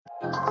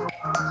Hey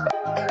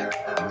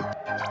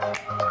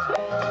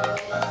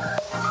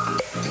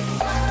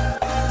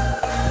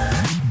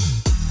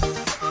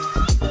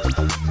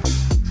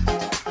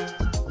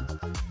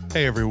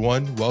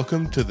everyone,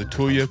 welcome to the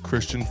Tulia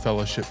Christian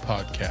Fellowship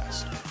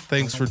Podcast.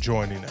 Thanks for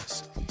joining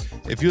us.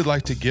 If you'd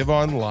like to give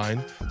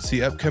online,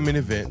 see upcoming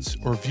events,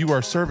 or view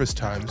our service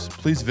times,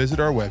 please visit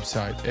our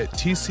website at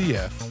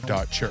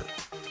tcf.church.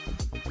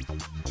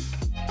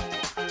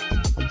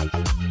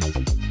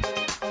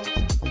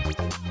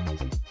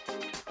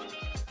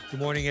 Good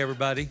morning,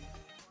 everybody.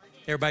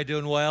 Everybody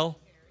doing well?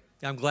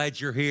 I'm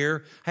glad you're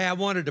here. Hey, I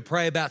wanted to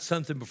pray about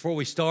something before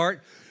we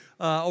start.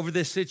 Over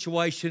this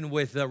situation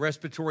with the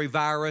respiratory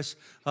virus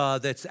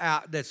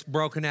that's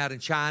broken out in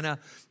China.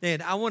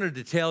 And I wanted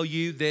to tell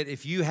you that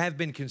if you have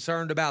been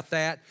concerned about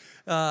that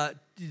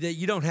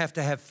you don't have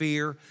to have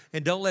fear,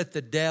 and don't let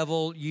the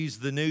devil use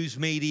the news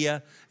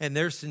media and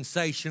their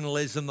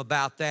sensationalism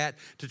about that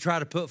to try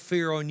to put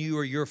fear on you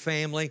or your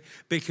family,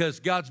 because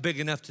God's big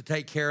enough to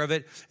take care of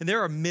it. And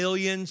there are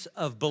millions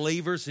of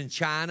believers in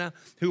China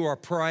who are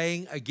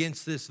praying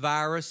against this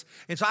virus.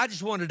 And so I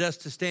just wanted us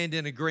to stand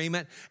in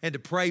agreement and to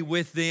pray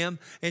with them.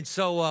 And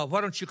so why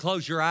don't you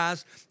close your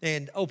eyes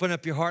and open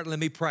up your heart and let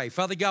me pray.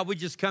 Father God, we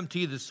just come to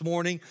you this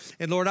morning.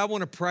 And Lord, I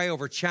want to pray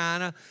over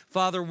China.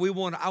 Father,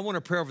 I want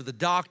to pray over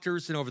the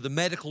doctors and over the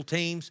medical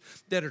teams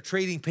that are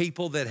treating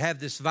people that have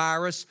this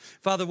virus.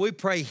 Father, we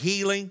pray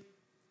healing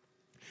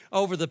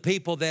over the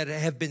people that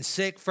have been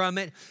sick from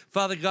it.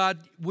 Father God,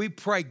 we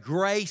pray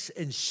grace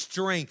and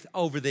strength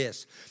over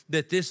this,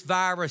 that this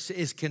virus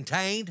is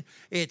contained,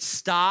 it's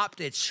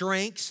stopped, it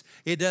shrinks,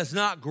 it does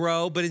not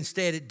grow, but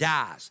instead it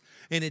dies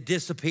and it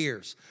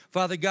disappears.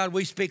 Father God,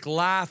 we speak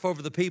life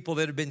over the people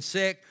that have been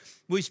sick.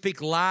 We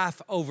speak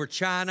life over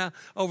China,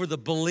 over the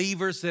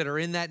believers that are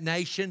in that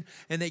nation,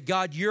 and that,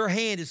 God, your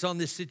hand is on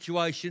this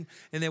situation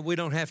and that we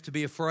don't have to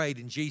be afraid,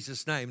 in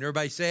Jesus' name. And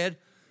everybody said,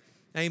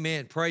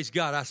 amen. Praise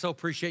God. I so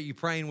appreciate you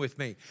praying with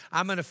me.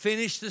 I'm going to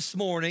finish this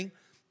morning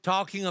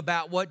talking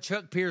about what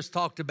Chuck Pierce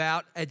talked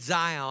about at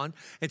Zion.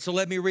 And so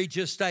let me read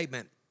you a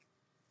statement.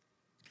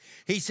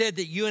 He said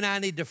that you and I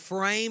need to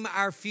frame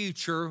our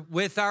future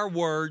with our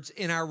words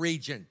in our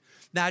region.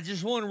 Now, I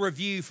just want to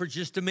review for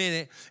just a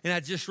minute, and I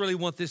just really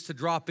want this to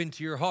drop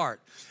into your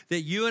heart,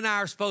 that you and I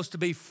are supposed to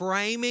be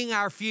framing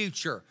our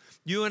future.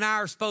 You and I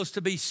are supposed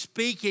to be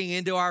speaking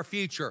into our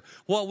future,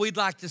 what we'd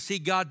like to see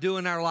God do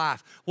in our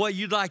life, what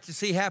you'd like to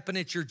see happen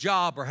at your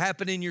job or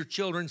happen in your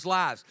children's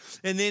lives.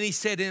 And then he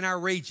said in our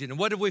region. And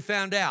what have we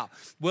found out?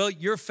 Well,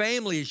 your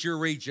family is your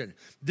region.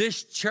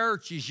 This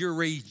church is your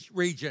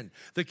region.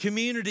 The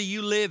community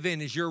you live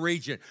in is your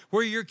region.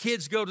 Where your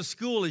kids go to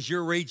school is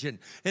your region.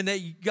 And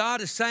that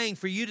God is saying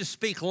for you to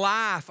speak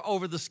life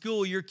over the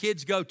school your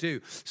kids go to.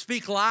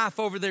 Speak life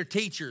over their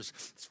teachers.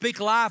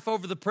 Speak life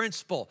over the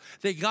principal.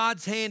 That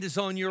God's hand is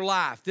on your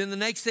life. Then the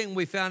next thing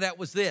we found out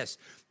was this: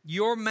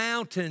 your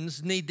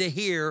mountains need to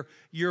hear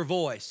your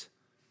voice.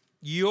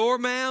 Your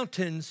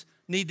mountains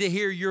need to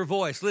hear your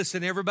voice.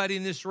 Listen, everybody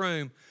in this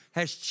room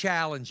has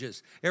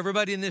challenges.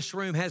 Everybody in this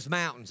room has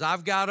mountains.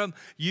 I've got them.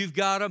 You've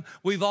got them.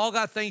 We've all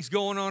got things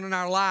going on in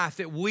our life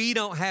that we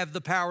don't have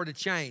the power to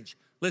change.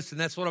 Listen,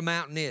 that's what a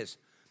mountain is.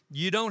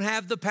 You don't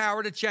have the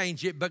power to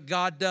change it, but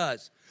God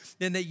does.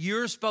 And that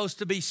you're supposed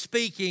to be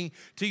speaking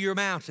to your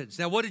mountains.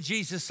 Now, what did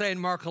Jesus say in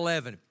Mark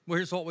 11? Well,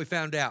 here's what we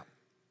found out.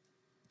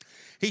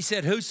 He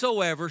said,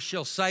 whosoever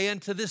shall say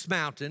unto this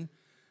mountain,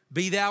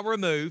 be thou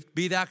removed,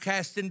 be thou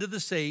cast into the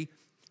sea,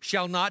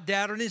 shall not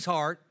doubt in his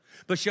heart,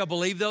 but shall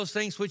believe those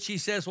things which he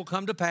says will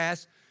come to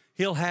pass,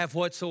 he'll have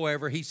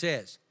whatsoever he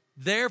says.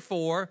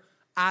 Therefore,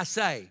 I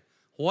say,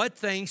 what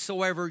things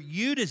soever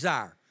you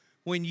desire,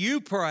 when you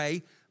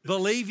pray,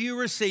 believe you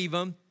receive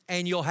them,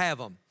 and you'll have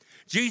them.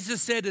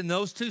 Jesus said in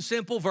those two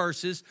simple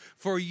verses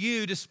for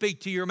you to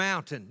speak to your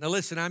mountain. Now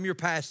listen, I'm your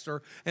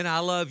pastor, and I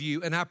love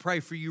you, and I pray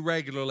for you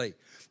regularly.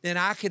 And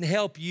I can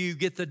help you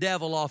get the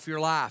devil off your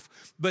life,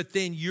 but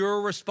then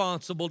you're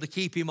responsible to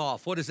keep him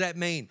off. What does that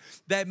mean?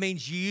 That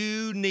means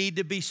you need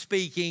to be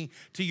speaking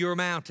to your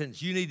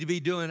mountains. You need to be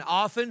doing it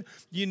often.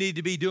 You need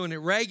to be doing it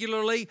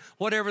regularly,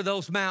 whatever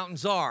those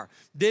mountains are.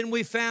 Then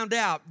we found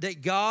out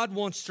that God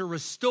wants to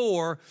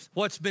restore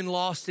what's been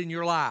lost in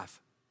your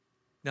life.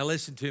 Now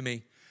listen to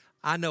me.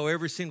 I know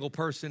every single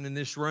person in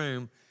this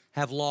room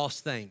have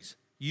lost things.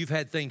 You've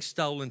had things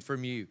stolen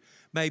from you.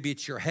 Maybe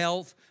it's your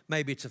health.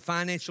 Maybe it's a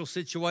financial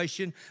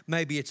situation.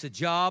 Maybe it's a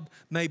job.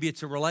 Maybe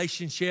it's a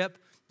relationship.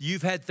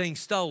 You've had things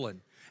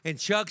stolen. And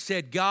Chuck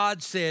said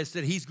God says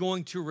that he's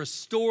going to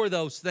restore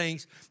those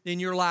things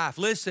in your life.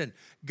 Listen,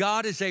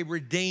 God is a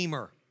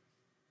redeemer.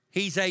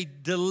 He's a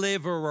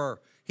deliverer.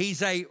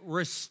 He's a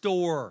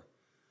restorer.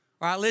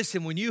 All right,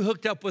 listen, when you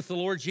hooked up with the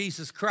Lord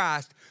Jesus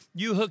Christ,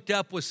 you hooked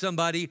up with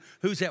somebody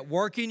who's at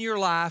work in your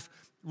life,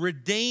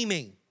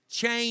 redeeming,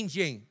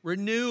 changing,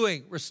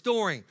 renewing,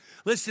 restoring.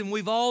 Listen,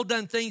 we've all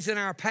done things in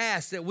our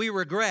past that we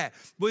regret.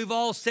 We've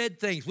all said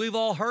things. We've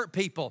all hurt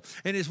people.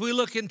 And as we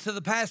look into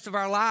the past of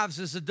our lives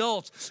as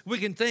adults, we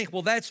can think,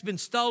 well, that's been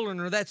stolen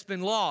or that's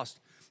been lost.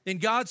 And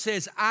God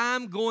says,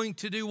 I'm going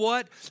to do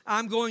what?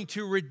 I'm going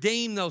to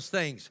redeem those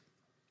things.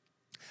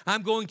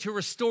 I'm going to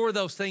restore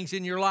those things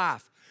in your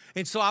life.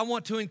 And so I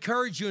want to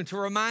encourage you and to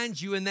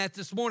remind you in that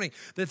this morning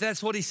that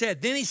that's what he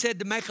said. Then he said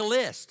to make a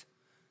list.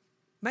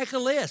 Make a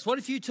list. What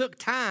if you took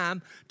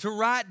time to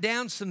write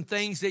down some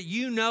things that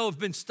you know have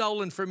been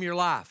stolen from your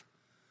life?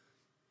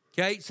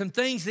 Okay, some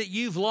things that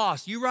you've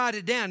lost. You write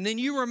it down, and then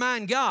you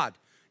remind God.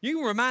 You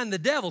can remind the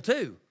devil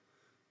too.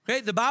 Okay,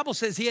 the Bible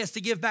says he has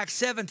to give back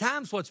 7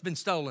 times what's been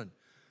stolen.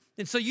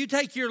 And so you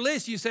take your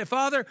list, you say,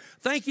 Father,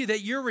 thank you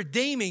that you're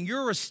redeeming,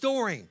 you're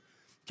restoring.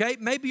 Okay,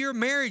 maybe your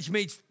marriage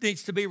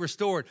needs to be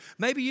restored.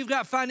 Maybe you've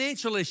got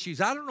financial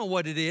issues. I don't know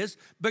what it is,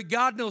 but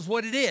God knows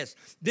what it is.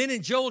 Then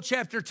in Joel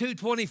chapter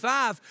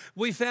 2:25,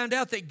 we found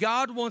out that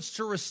God wants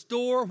to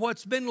restore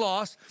what's been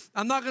lost.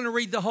 I'm not going to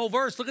read the whole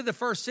verse. Look at the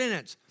first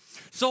sentence.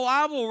 So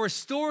I will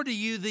restore to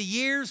you the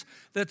years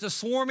that the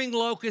swarming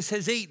locust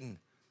has eaten.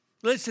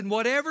 Listen,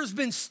 whatever's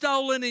been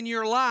stolen in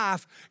your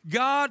life,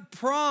 God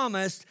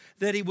promised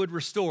that he would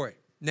restore it.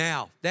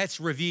 Now, that's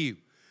review.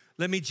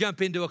 Let me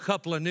jump into a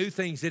couple of new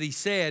things that he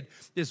said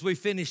as we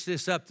finish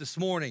this up this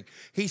morning.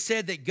 He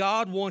said that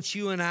God wants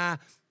you and I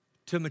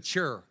to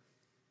mature,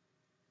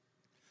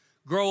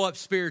 grow up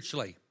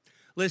spiritually.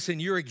 Listen,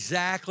 you're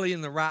exactly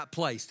in the right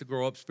place to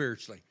grow up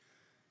spiritually.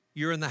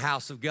 You're in the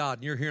house of God,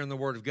 and you're hearing the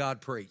word of God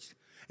preached,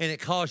 and it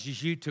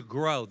causes you to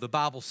grow. The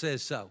Bible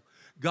says so.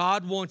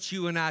 God wants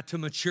you and I to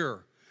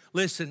mature.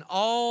 Listen,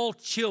 all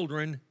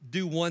children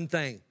do one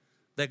thing.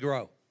 They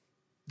grow,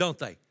 don't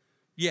they?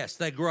 Yes,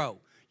 they grow.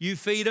 You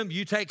feed them,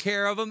 you take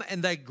care of them,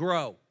 and they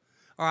grow.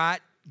 All right?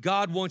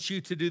 God wants you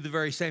to do the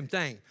very same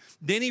thing.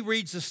 Then he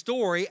reads a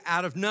story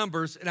out of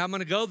Numbers, and I'm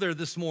going to go there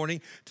this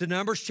morning to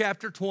Numbers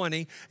chapter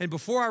 20. And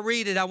before I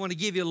read it, I want to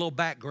give you a little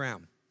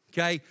background,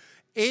 okay?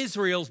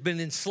 Israel's been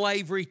in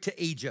slavery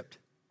to Egypt,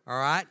 all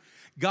right?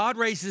 God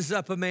raises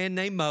up a man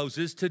named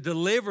Moses to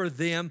deliver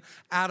them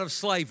out of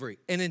slavery,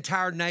 an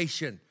entire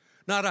nation,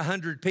 not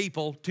 100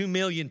 people, 2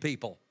 million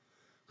people,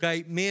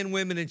 okay? Men,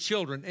 women, and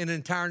children, an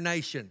entire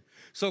nation.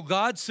 So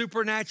God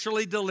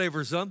supernaturally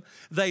delivers them.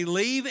 They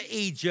leave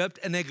Egypt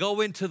and they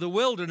go into the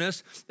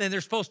wilderness, and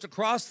they're supposed to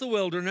cross the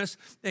wilderness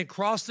and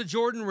cross the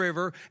Jordan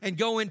River and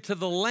go into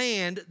the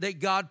land that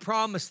God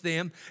promised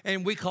them,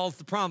 and we call it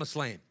the Promised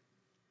Land.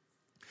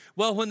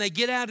 Well, when they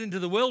get out into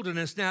the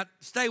wilderness, now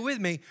stay with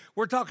me,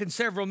 we're talking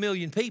several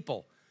million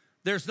people.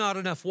 There's not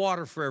enough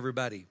water for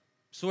everybody,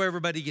 so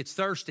everybody gets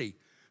thirsty.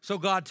 So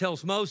God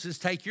tells Moses,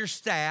 take your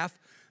staff,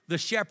 the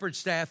shepherd's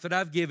staff that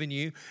I've given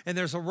you, and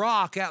there's a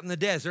rock out in the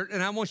desert,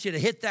 and I want you to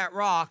hit that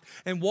rock,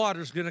 and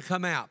water's going to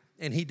come out.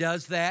 And he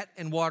does that,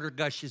 and water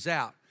gushes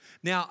out.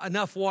 Now,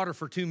 enough water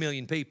for 2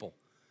 million people.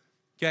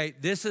 Okay,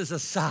 this is a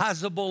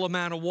sizable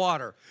amount of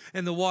water,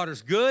 and the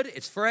water's good,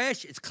 it's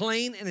fresh, it's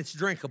clean, and it's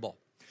drinkable.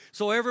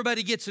 So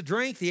everybody gets a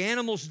drink, the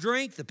animals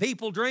drink, the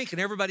people drink,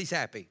 and everybody's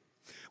happy.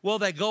 Well,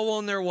 they go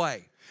on their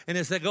way. And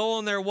as they go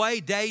on their way,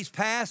 days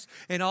pass,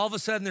 and all of a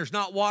sudden there's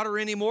not water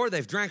anymore.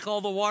 They've drank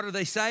all the water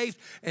they saved,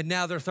 and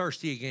now they're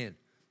thirsty again.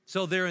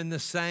 So they're in the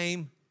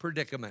same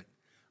predicament.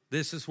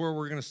 This is where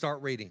we're going to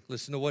start reading.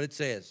 Listen to what it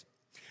says.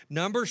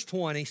 Numbers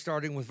 20,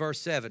 starting with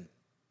verse 7.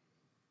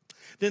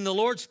 Then the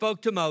Lord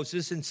spoke to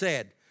Moses and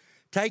said,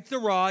 take the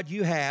rod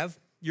you have,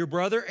 your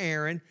brother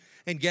Aaron,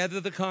 and gather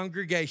the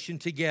congregation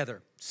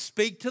together.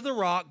 Speak to the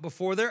rock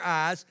before their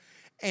eyes,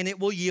 and it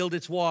will yield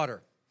its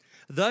water.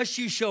 Thus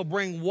you shall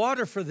bring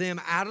water for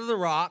them out of the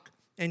rock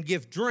and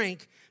give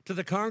drink to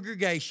the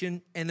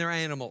congregation and their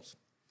animals.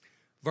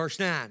 Verse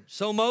 9,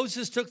 so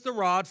Moses took the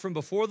rod from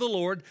before the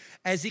Lord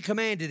as he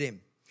commanded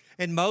him.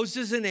 And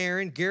Moses and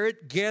Aaron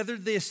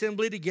gathered the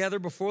assembly together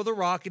before the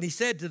rock, and he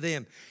said to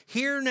them,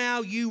 hear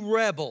now, you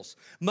rebels,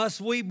 must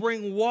we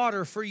bring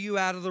water for you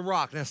out of the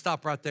rock? Now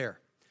stop right there.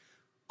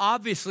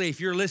 Obviously, if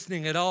you're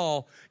listening at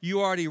all, you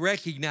already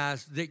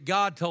recognize that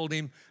God told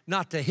him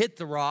not to hit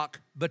the rock,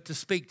 but to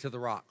speak to the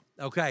rock.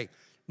 Okay,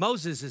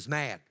 Moses is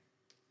mad.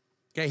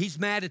 Okay, he's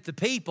mad at the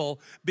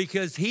people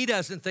because he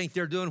doesn't think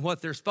they're doing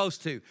what they're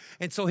supposed to.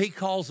 And so he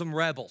calls them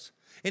rebels.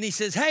 And he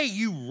says, hey,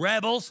 you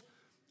rebels,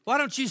 why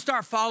don't you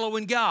start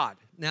following God?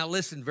 Now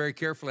listen very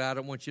carefully, I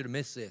don't want you to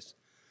miss this.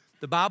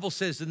 The Bible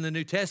says in the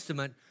New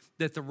Testament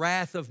that the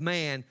wrath of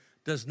man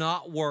does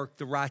not work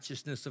the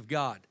righteousness of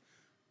God.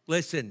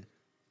 Listen,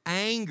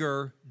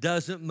 anger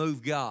doesn't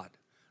move God.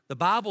 The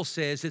Bible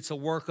says it's a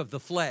work of the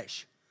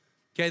flesh.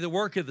 Okay, the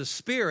work of the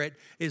Spirit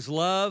is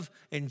love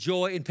and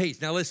joy and peace.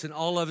 Now listen,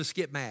 all of us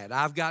get mad.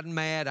 I've gotten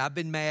mad. I've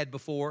been mad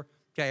before.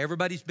 Okay,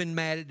 everybody's been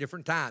mad at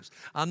different times.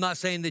 I'm not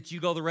saying that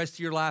you go the rest of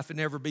your life and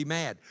never be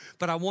mad,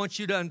 but I want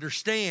you to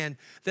understand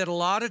that a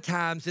lot of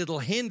times it'll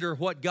hinder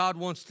what God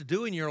wants to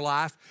do in your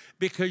life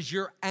because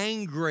you're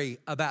angry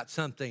about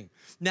something.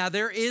 Now,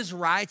 there is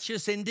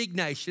righteous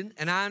indignation,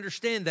 and I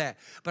understand that,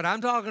 but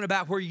I'm talking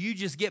about where you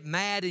just get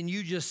mad and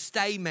you just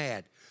stay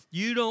mad.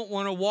 You don't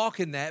want to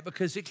walk in that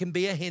because it can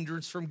be a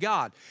hindrance from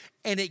God,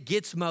 and it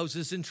gets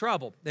Moses in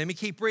trouble. Let me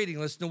keep reading.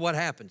 Listen to what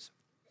happens.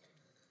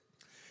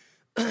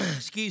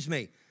 Excuse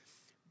me.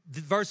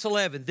 Verse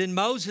 11, then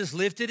Moses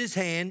lifted his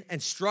hand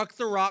and struck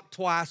the rock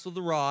twice with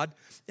the rod,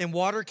 and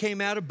water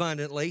came out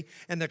abundantly,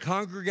 and the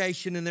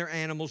congregation and their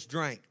animals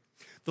drank.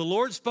 The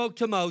Lord spoke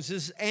to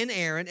Moses and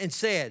Aaron and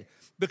said,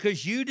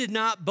 because you did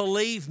not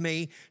believe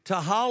me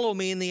to hallow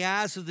me in the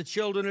eyes of the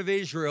children of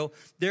Israel,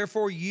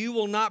 therefore you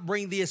will not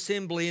bring the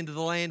assembly into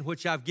the land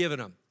which I've given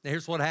them. Now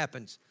here's what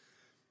happens.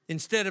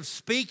 Instead of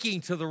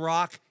speaking to the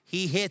rock,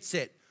 he hits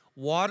it.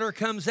 Water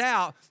comes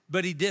out,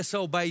 but he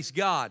disobeys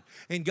God.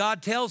 And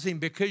God tells him,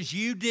 because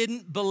you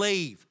didn't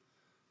believe,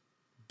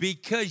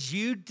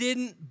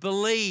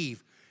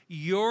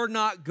 you're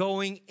not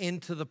going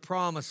into the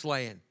promised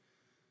land.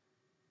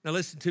 Now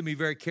listen to me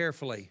very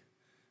carefully.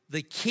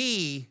 The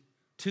key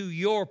to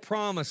your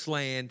promised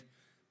land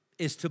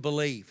is to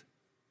believe.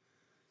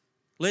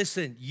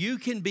 Listen, you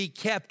can be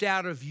kept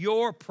out of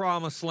your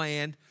promised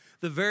land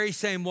the very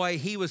same way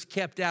he was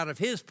kept out of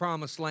his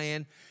promised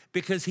land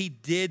because he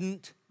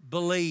didn't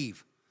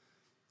believe.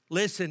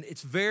 Listen,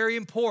 it's very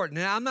important.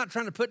 Now, I'm not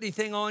trying to put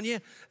anything on you.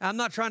 I'm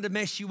not trying to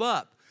mess you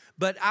up.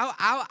 But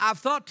I've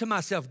thought to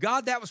myself,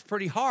 God, that was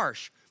pretty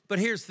harsh. But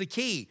here's the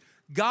key.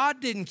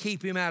 God didn't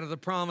keep him out of the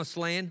promised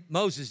land.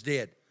 Moses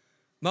did.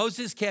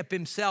 Moses kept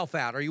himself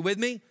out. Are you with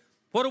me?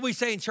 What do we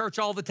say in church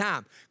all the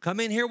time?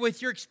 Come in here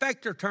with your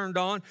expector turned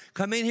on.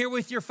 Come in here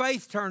with your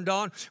faith turned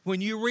on.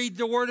 When you read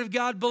the Word of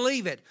God,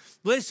 believe it.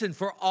 Listen,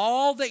 for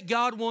all that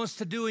God wants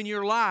to do in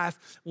your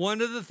life, one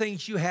of the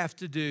things you have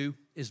to do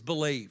is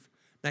believe.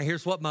 Now,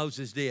 here's what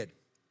Moses did.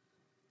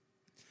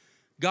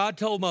 God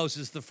told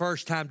Moses the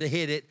first time to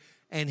hit it,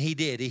 and he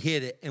did. He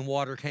hit it, and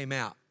water came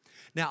out.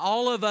 Now,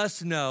 all of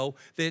us know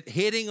that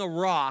hitting a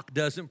rock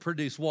doesn't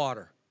produce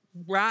water,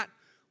 right?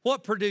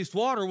 What produced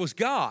water was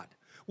God.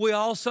 We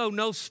also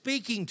know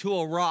speaking to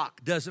a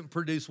rock doesn't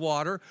produce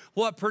water.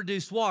 What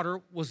produced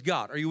water was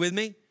God. Are you with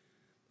me?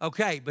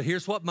 Okay, but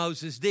here's what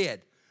Moses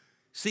did.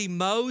 See,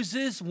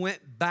 Moses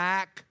went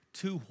back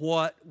to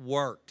what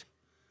worked.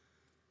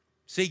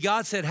 See,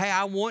 God said, hey,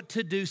 I want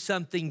to do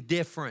something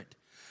different.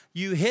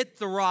 You hit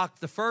the rock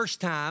the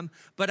first time,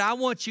 but I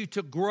want you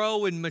to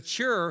grow and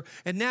mature,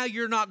 and now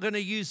you're not going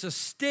to use a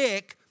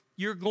stick,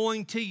 you're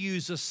going to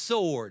use a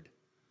sword.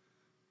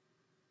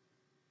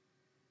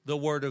 The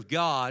Word of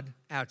God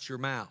out your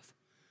mouth.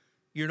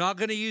 You're not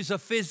going to use a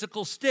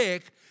physical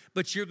stick,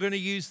 but you're going to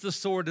use the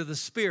sword of the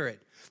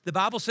Spirit. The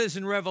Bible says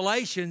in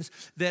Revelations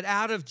that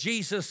out of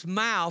Jesus'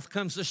 mouth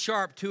comes a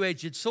sharp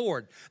two-edged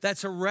sword.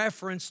 That's a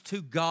reference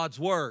to God's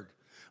Word.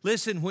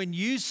 Listen, when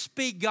you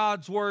speak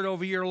God's Word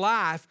over your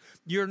life,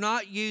 you're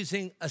not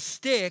using a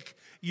stick,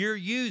 you're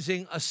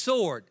using a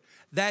sword.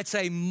 That's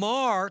a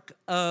mark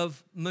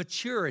of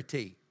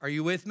maturity. Are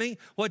you with me?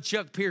 What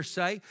Chuck Pierce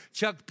say?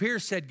 Chuck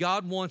Pierce said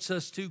God wants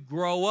us to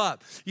grow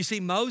up. You see,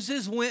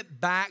 Moses went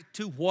back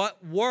to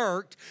what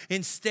worked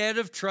instead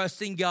of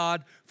trusting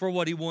God for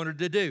what he wanted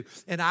to do.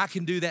 And I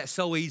can do that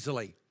so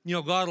easily. You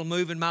know, God will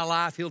move in my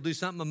life. He'll do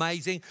something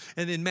amazing.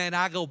 And then, man,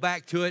 I go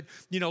back to it,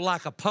 you know,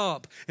 like a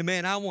pump. And,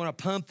 man, I want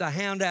to pump the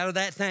hound out of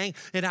that thing,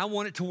 and I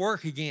want it to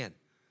work again.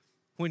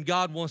 When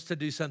God wants to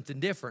do something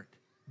different,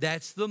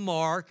 that's the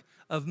mark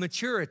of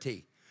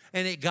maturity.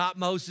 And it got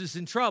Moses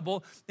in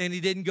trouble, and he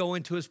didn't go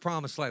into his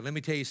promised land. Let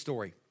me tell you a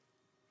story.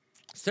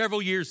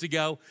 Several years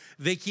ago,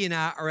 Vicki and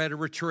I are at a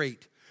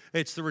retreat.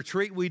 It's the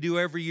retreat we do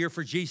every year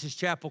for Jesus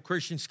Chapel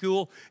Christian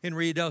School in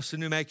Ruidoso,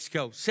 New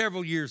Mexico.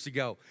 Several years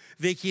ago,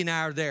 Vicki and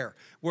I are there.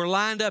 We're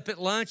lined up at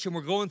lunch, and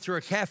we're going through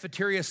a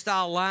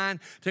cafeteria-style line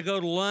to go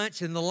to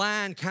lunch, and the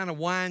line kind of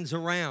winds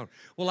around.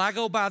 Well, I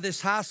go by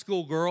this high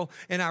school girl,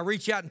 and I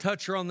reach out and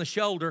touch her on the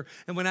shoulder,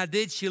 and when I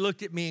did, she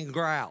looked at me and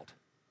growled.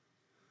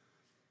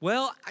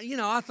 Well, you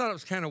know, I thought it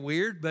was kind of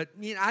weird, but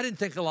you know, I didn't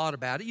think a lot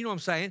about it. You know what I'm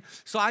saying?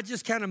 So I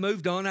just kind of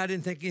moved on. I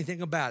didn't think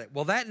anything about it.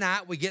 Well, that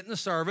night we get in the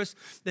service.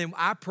 Then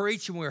I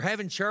preach, and we're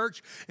having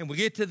church, and we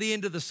get to the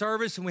end of the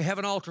service, and we have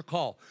an altar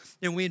call.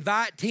 And we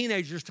invite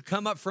teenagers to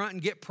come up front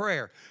and get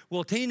prayer.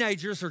 Well,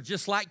 teenagers are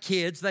just like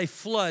kids. They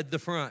flood the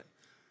front.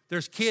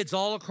 There's kids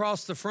all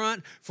across the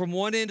front from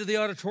one end of the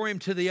auditorium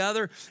to the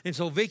other. And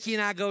so Vicki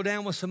and I go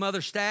down with some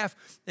other staff,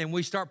 and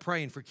we start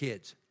praying for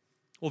kids.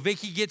 Well,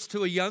 Vicki gets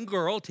to a young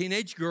girl,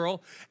 teenage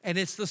girl, and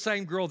it's the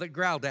same girl that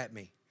growled at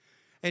me.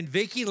 And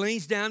Vicki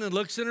leans down and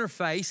looks in her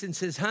face and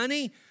says,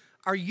 honey,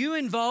 are you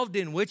involved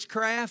in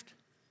witchcraft?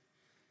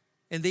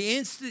 And the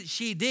instant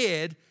she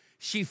did,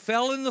 she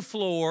fell in the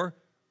floor,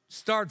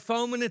 started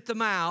foaming at the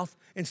mouth,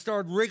 and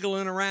started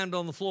wriggling around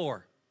on the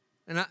floor.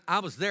 And I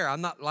was there.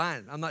 I'm not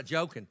lying. I'm not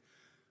joking.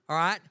 All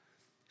right?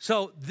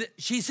 So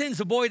she sends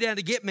a boy down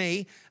to get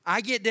me.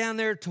 I get down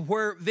there to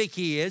where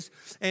Vicki is,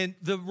 and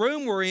the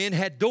room we're in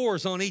had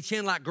doors on each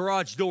end like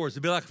garage doors.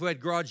 It'd be like if we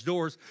had garage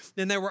doors.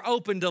 Then they were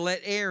open to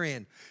let air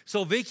in.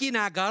 So Vicki and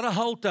I got a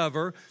hold of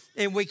her,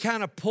 and we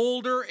kind of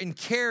pulled her and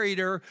carried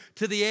her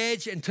to the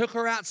edge and took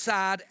her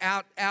outside,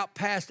 out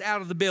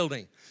of the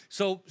building,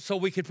 so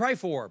we could pray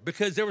for her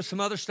because there was some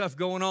other stuff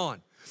going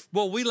on.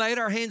 Well, we laid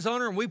our hands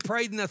on her and we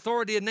prayed in the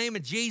authority and name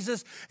of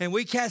Jesus, and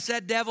we cast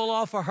that devil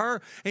off of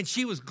her, and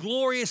she was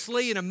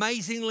gloriously and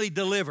amazingly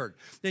delivered.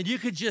 And you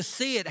could just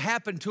see it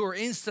happen to her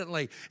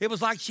instantly. It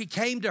was like she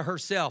came to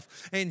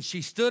herself, and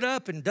she stood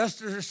up and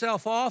dusted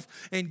herself off,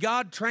 and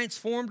God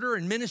transformed her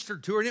and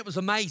ministered to her, and it was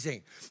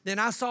amazing. Then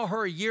I saw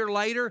her a year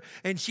later,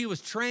 and she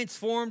was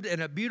transformed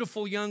and a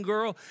beautiful young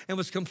girl and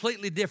was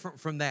completely different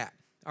from that.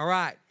 All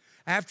right.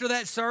 After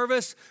that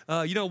service,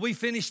 we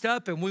finished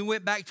up and we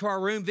went back to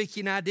our room, Vicki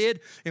and I did,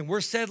 and we're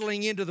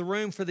settling into the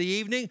room for the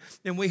evening,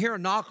 and we hear a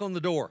knock on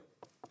the door.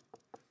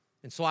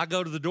 And so I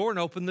go to the door and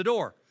open the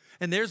door,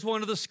 and there's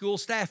one of the school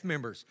staff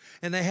members,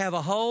 and they have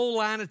a whole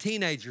line of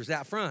teenagers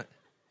out front.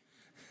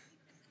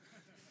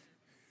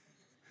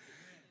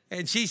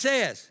 And she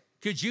says,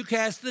 "Could you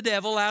cast the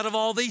devil out of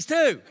all these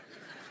too?"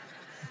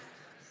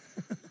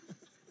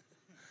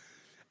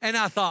 And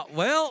I thought,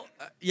 well,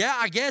 yeah,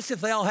 I guess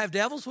if they all have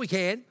devils, we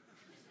can.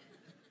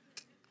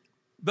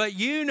 But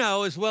you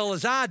know as well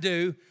as I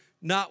do,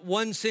 not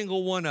one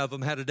single one of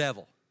them had a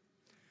devil.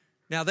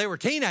 Now, they were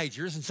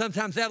teenagers, and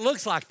sometimes that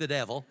looks like the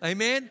devil.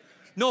 Amen?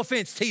 No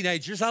offense,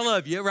 teenagers. I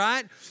love you,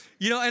 right?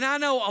 And I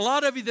know a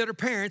lot of you that are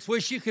parents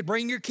wish you could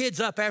bring your kids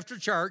up after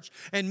church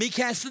and me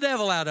cast the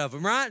devil out of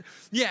them, right?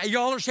 Yeah,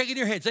 y'all are shaking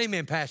your heads.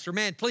 Amen, Pastor.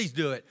 Man, please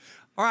do it.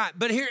 All right,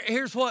 but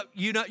here's what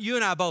you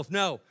and I both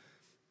know.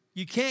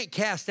 You can't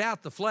cast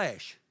out the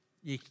flesh.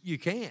 You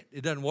can't.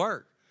 It doesn't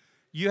work.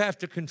 You have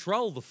to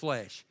control the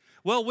flesh.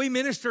 Well, we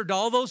ministered to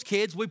all those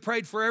kids. We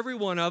prayed for every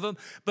one of them,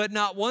 but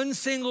not one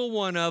single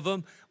one of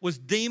them was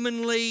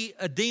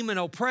demon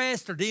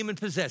oppressed or demon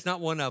possessed. Not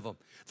one of them.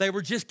 They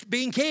were just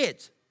being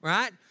kids,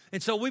 right?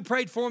 And so we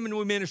prayed for them and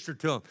we ministered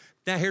to them.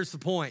 Now, here's the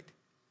point.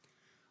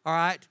 All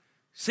right?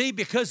 See,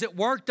 because it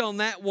worked on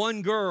that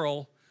one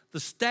girl, the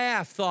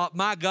staff thought,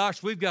 my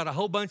gosh, we've got a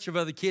whole bunch of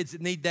other kids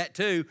that need that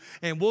too,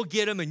 and we'll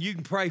get them and you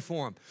can pray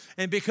for them.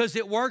 And because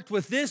it worked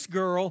with this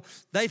girl,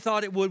 they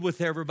thought it would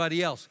with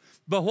everybody else.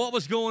 But what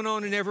was going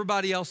on in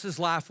everybody else's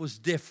life was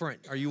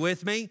different. Are you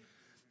with me?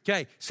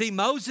 Okay, see,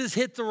 Moses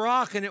hit the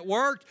rock and it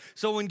worked.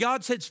 So when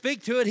God said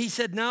speak to it, he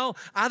said, no,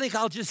 I think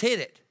I'll just hit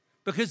it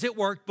because it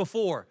worked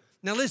before.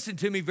 Now listen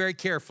to me very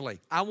carefully.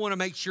 I want to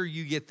make sure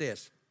you get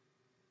this.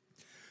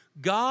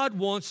 God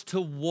wants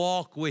to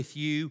walk with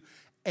you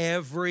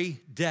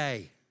every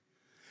day.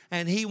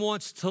 And he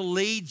wants to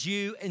lead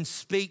you and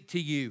speak to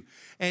you.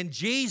 And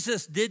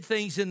Jesus did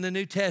things in the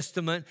New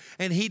Testament,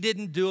 and he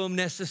didn't do them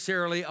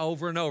necessarily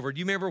over and over. Do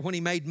you remember when he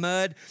made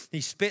mud?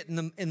 He spit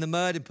in the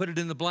mud and put it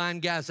in the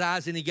blind guy's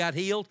eyes, and he got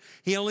healed?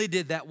 He only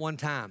did that one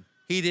time.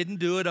 He didn't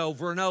do it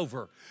over and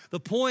over. The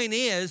point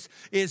is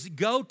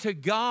go to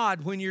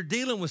God when you're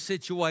dealing with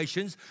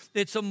situations.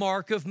 It's a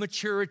mark of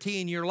maturity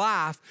in your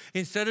life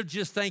instead of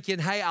just thinking,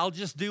 hey, I'll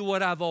just do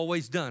what I've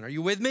always done. Are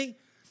you with me?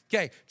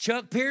 Okay,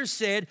 Chuck Pierce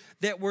said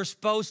that we're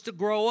supposed to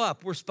grow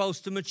up. We're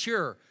supposed to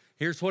mature.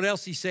 Here's what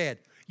else he said.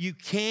 You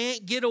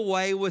can't get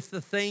away with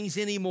the things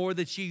anymore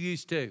that you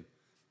used to.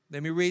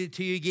 Let me read it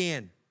to you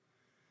again.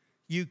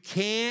 You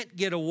can't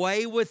get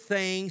away with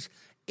things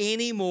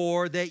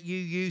anymore that you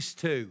used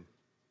to.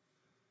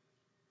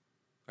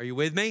 Are you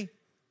with me?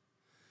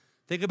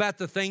 Think about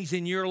the things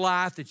in your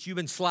life that you've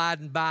been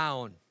sliding by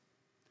on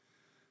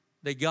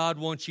that God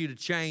wants you to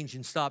change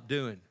and stop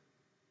doing.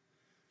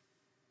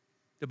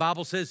 The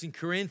Bible says in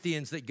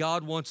Corinthians that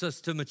God wants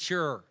us to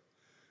mature.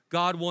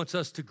 God wants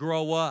us to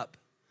grow up.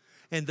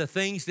 And the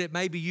things that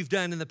maybe you've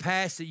done in the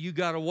past that you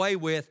got away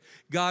with,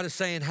 God is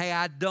saying, hey,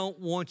 I don't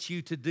want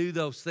you to do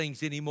those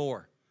things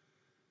anymore.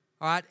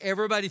 All right,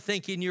 everybody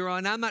thinking you're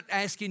on. I'm not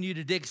asking you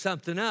to dig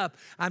something up.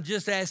 I'm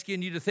just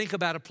asking you to think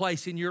about a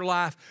place in your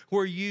life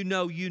where you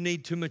know you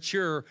need to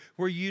mature,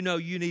 where you know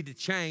you need to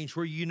change,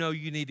 where you know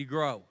you need to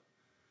grow.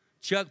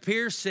 Chuck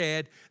Pierce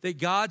said that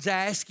God's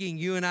asking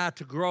you and I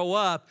to grow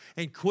up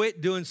and quit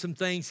doing some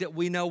things that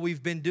we know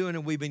we've been doing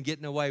and we've been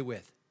getting away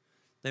with.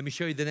 Let me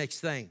show you the next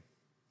thing.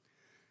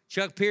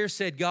 Chuck Pierce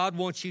said God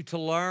wants you to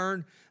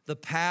learn the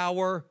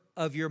power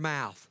of your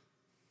mouth.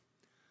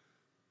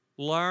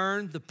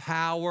 Learn the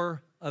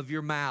power of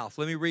your mouth.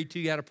 Let me read to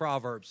you out of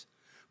Proverbs.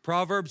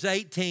 Proverbs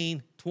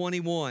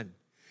 18:21.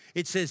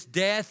 It says,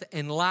 death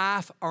and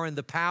life are in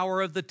the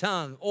power of the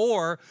tongue,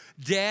 or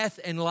death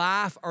and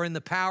life are in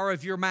the power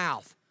of your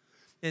mouth,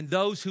 and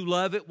those who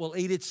love it will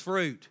eat its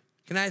fruit.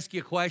 Can I ask you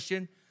a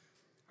question?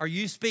 Are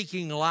you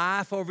speaking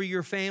life over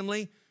your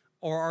family,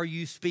 or are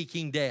you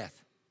speaking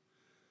death?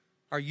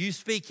 Are you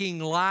speaking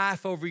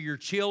life over your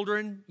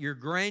children, your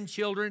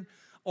grandchildren,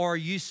 or are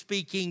you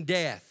speaking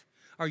death?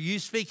 Are you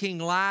speaking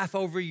life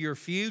over your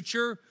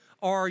future,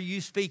 or are you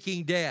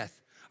speaking death?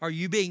 Are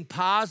you being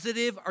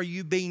positive? Are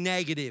you being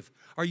negative?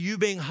 Are you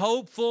being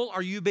hopeful?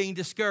 Are you being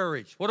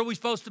discouraged? What are we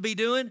supposed to be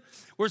doing?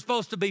 We're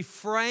supposed to be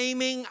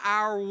framing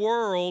our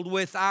world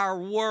with our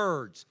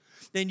words.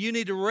 Then you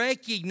need to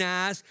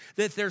recognize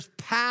that there's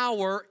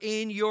power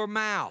in your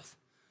mouth.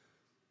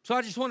 So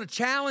I just want to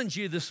challenge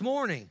you this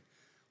morning.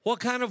 What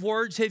kind of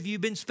words have you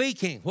been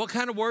speaking? What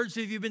kind of words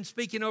have you been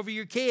speaking over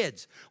your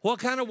kids? What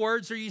kind of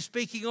words are you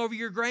speaking over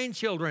your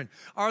grandchildren?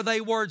 Are they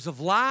words of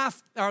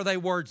life? Are they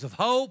words of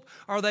hope?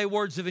 Are they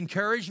words of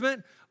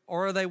encouragement?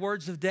 Or are they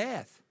words of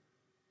death?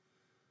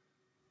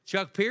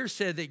 Chuck Pierce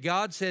said that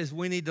God says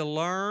we need to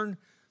learn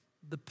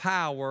the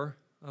power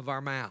of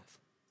our mouth.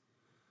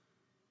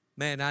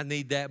 Man, I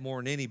need that more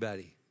than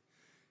anybody.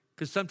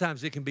 Because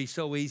sometimes it can be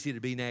so easy to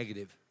be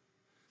negative.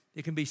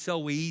 It can be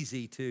so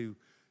easy to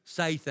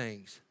say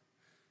things.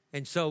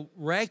 And so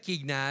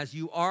recognize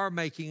you are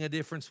making a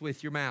difference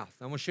with your mouth.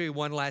 I'm going to show you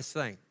one last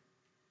thing.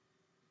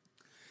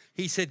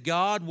 He said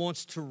God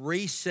wants to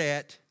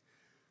reset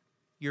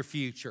your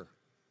future.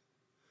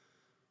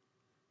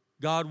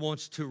 God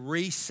wants to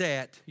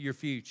reset your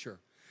future.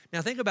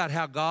 Now think about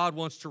how God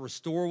wants to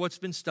restore what's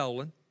been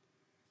stolen,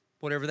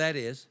 whatever that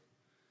is.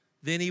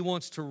 Then he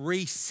wants to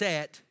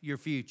reset your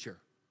future.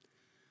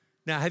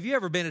 Now, have you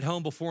ever been at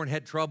home before and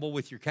had trouble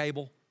with your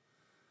cable?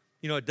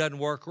 You know, it doesn't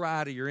work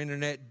right, or your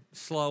internet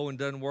slow and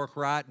doesn't work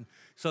right. And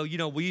so, you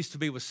know, we used to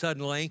be with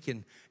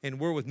Suddenlink, and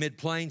we're with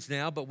Mid-Plains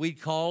now, but we'd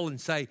call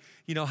and say,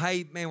 you know,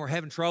 hey, man, we're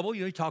having trouble.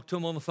 You know, you talk to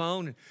them on the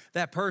phone, and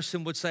that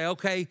person would say,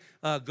 okay,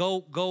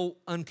 go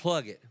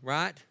unplug it,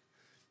 right?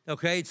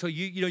 Okay, so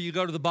you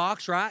go to the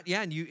box, right?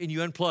 Yeah, and you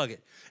unplug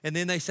it. And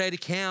then they say to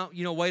count,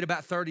 you know, wait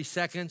about 30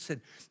 seconds,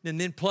 and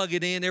then plug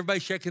it in.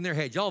 Everybody's shaking their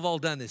heads. Y'all have all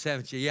done this,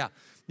 haven't you? Yeah.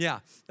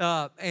 Yeah,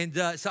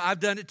 so I've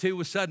done it too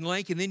with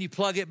Suddenlink, and then you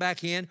plug it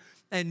back in,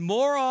 and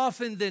more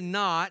often than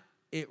not,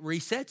 it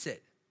resets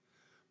it.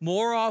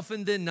 More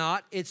often than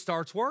not, it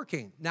starts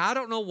working. Now, I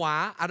don't know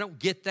why. I don't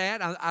get that.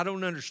 I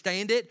don't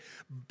understand it,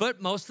 but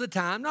most of the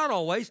time, not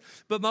always,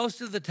 but most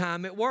of the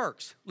time it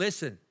works.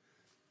 Listen,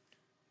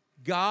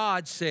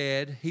 God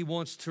said he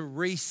wants to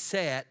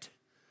reset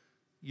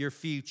your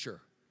future.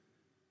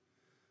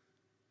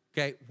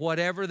 Okay,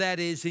 whatever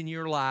that is in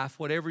your life,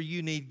 whatever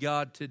you need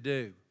God to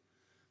do.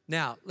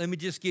 Now, let me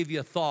just give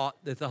you a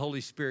thought that the Holy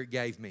Spirit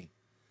gave me.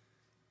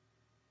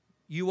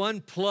 You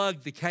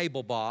unplug the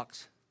cable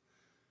box,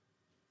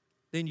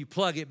 then you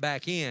plug it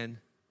back in,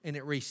 and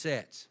it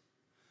resets.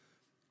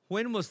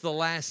 When was the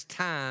last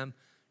time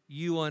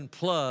you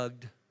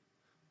unplugged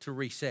to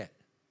reset?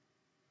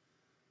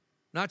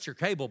 Not your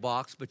cable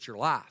box, but your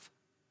life.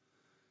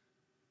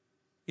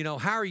 You know,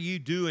 how are you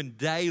doing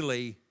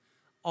daily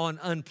on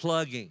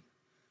unplugging?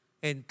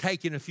 And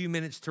taking a few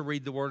minutes to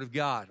read the Word of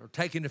God, or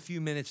taking a few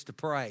minutes to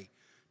pray,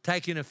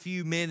 taking a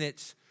few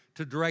minutes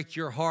to direct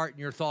your heart and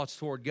your thoughts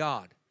toward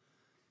God.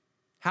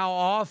 How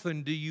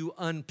often do you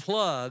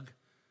unplug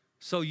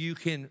so you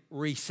can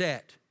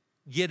reset,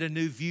 get a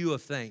new view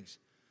of things?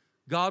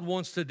 God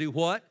wants to do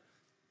what?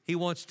 He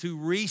wants to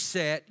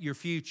reset your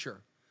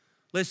future.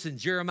 Listen,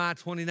 Jeremiah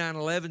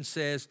 29:11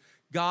 says,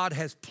 God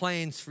has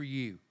plans for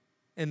you,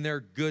 and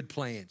they're good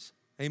plans.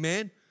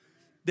 Amen?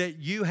 That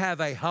you have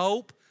a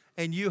hope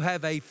and you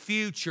have a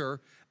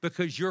future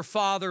because your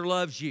Father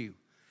loves you.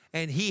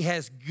 And he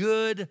has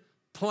good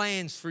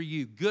plans for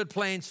you, good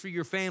plans for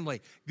your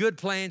family, good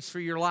plans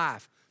for your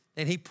life.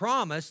 And he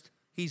promised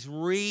he's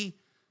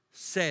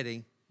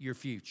resetting your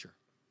future.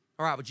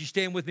 All right, would you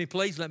stand with me,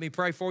 please? Let me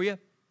pray for you.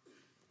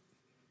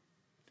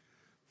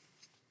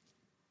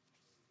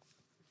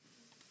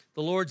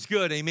 The Lord's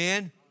good,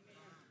 amen?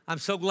 I'm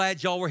so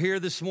glad y'all were here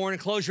this morning.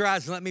 Close your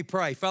eyes and let me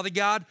pray. Father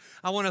God,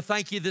 I want to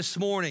thank you this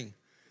morning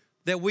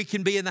that we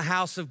can be in the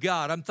house of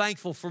God. I'm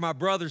thankful for my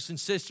brothers and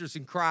sisters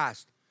in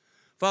Christ.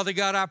 Father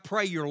God, I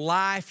pray your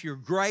life, your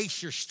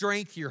grace, your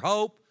strength, your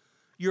hope,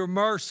 your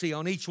mercy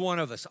on each one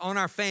of us, on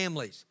our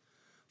families.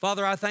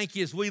 Father, I thank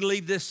you as we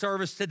leave this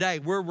service today.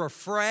 We're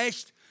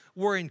refreshed,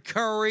 we're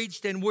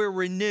encouraged, and we're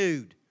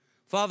renewed.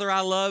 Father, I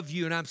love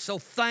you, and I'm so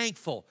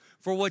thankful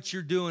for what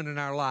you're doing in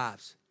our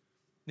lives.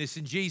 And it's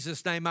in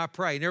Jesus' name I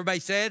pray. And everybody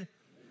said,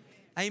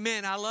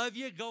 Amen. I love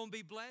you. Go and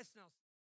be blessed.